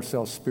can't heal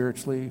ourselves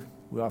spiritually.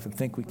 We often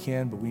think we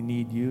can, but we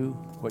need you,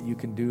 what you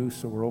can do,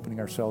 so we're opening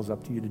ourselves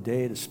up to you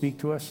today to speak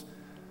to us.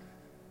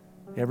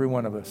 Every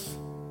one of us,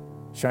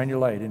 shine your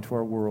light into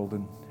our world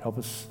and help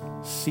us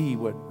see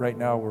what right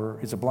now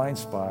is a blind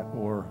spot,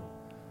 or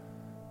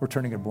we're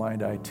turning a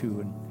blind eye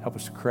to, and help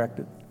us to correct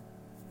it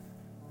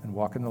and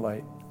walk in the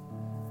light.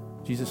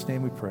 In Jesus'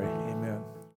 name we pray. Amen.